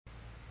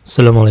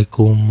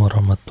Assalamualaikum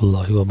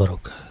warahmatullahi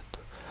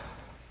wabarakatuh.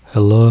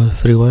 Hello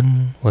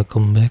everyone,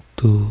 welcome back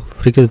to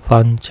FreeCAD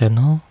Fun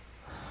channel.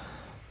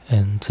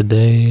 And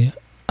today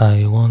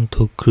I want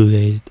to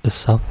create a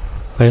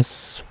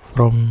surface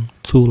from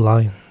two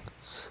lines.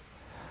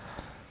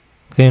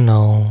 Okay,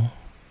 now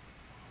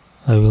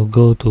I will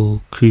go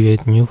to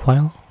create new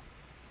file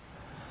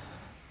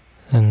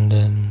and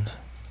then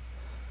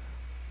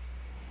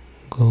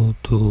go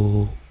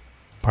to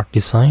part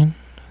design,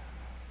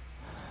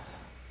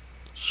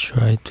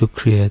 try to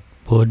create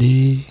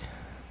body,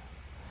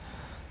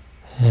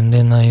 and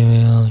then I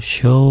will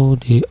show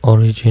the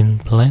origin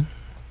plane.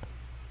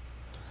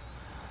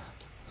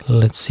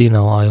 Let's see,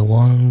 now I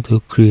want to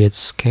create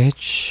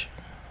sketch.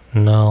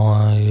 Now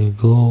I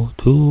go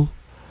to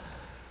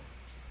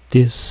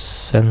this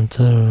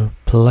center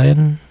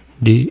plane,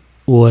 the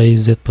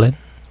YZ plane,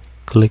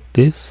 click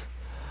this.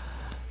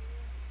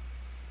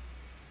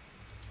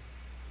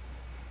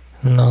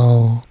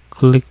 Now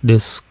click the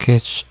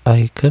sketch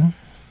icon.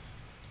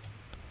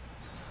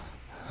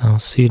 Now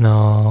see,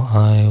 now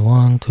I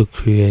want to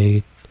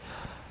create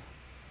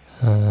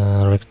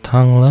a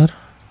rectangular.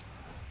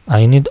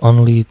 I need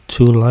only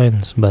two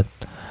lines, but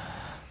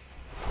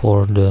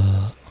for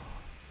the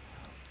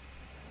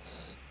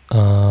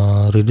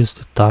reduce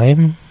the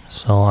time,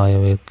 so I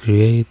will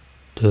create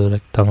the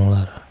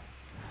rectangular.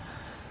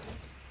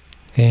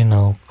 Okay,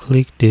 now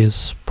click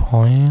this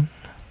point,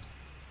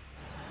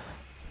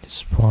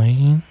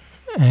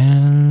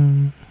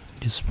 and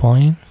this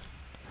point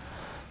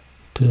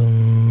to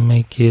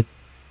make it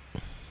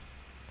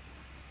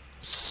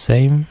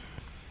same,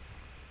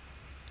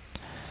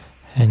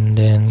 and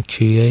then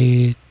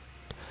create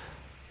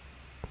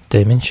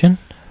dimension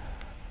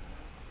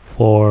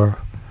for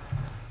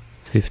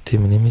 50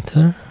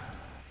 millimeter,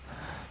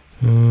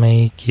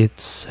 make it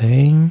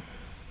same,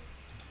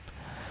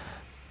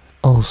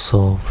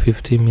 also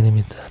 50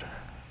 millimeter.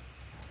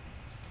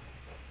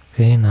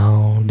 Okay,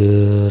 now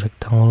the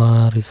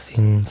rectangular is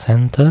in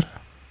center.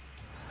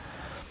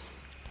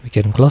 We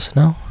can close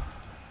now.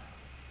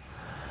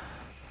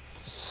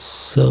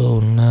 So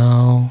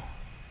now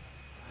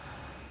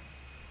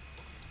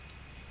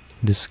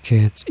the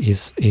sketch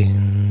is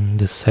in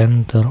the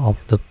center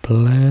of the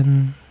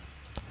plane.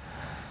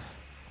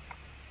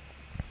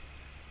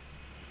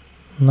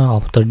 Now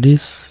after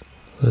this,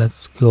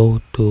 let's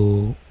go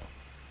to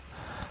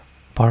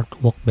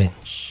part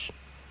workbench.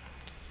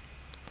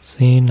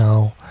 See,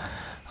 now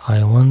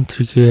I want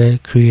to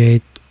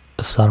create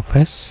a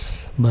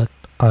surface, but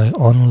I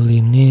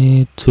only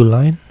need two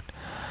lines.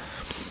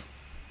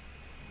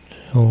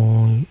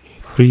 So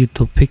free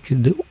to pick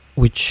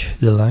which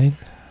the line.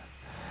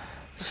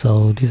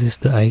 So this is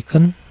the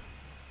icon,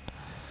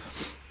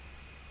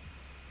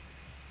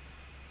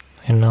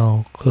 and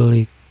now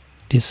click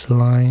this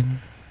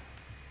line.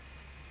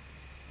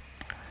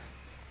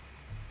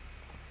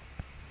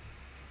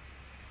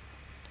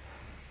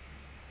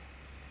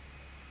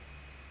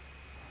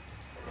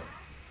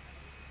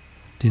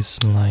 This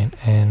line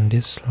and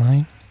this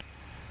line.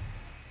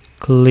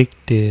 Click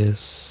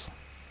this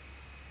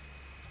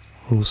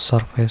roof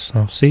surface.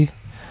 Now see,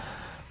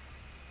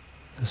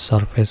 the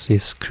surface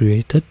is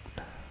created.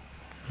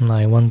 Now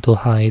I want to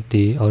hide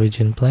the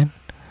origin plane,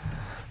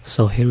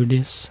 so here it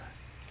is,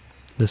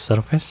 the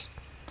surface.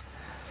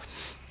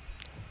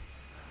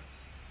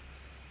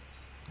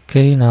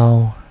 Okay,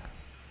 now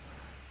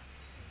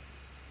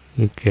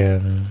you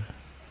can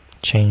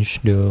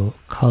change the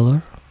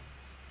color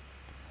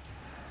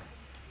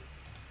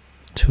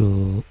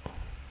to,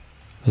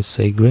 let's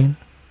say, green.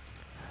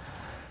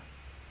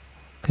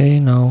 Okay,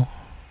 now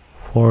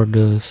for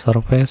the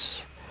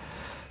surface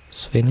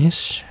is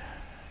finished.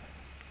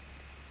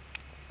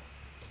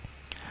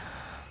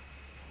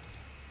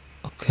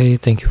 Okay,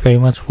 thank you very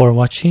much for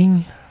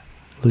watching.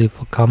 Leave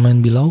a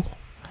comment below.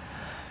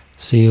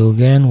 See you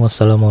again.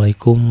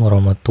 Wassalamualaikum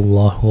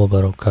warahmatullahi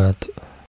wabarakatuh.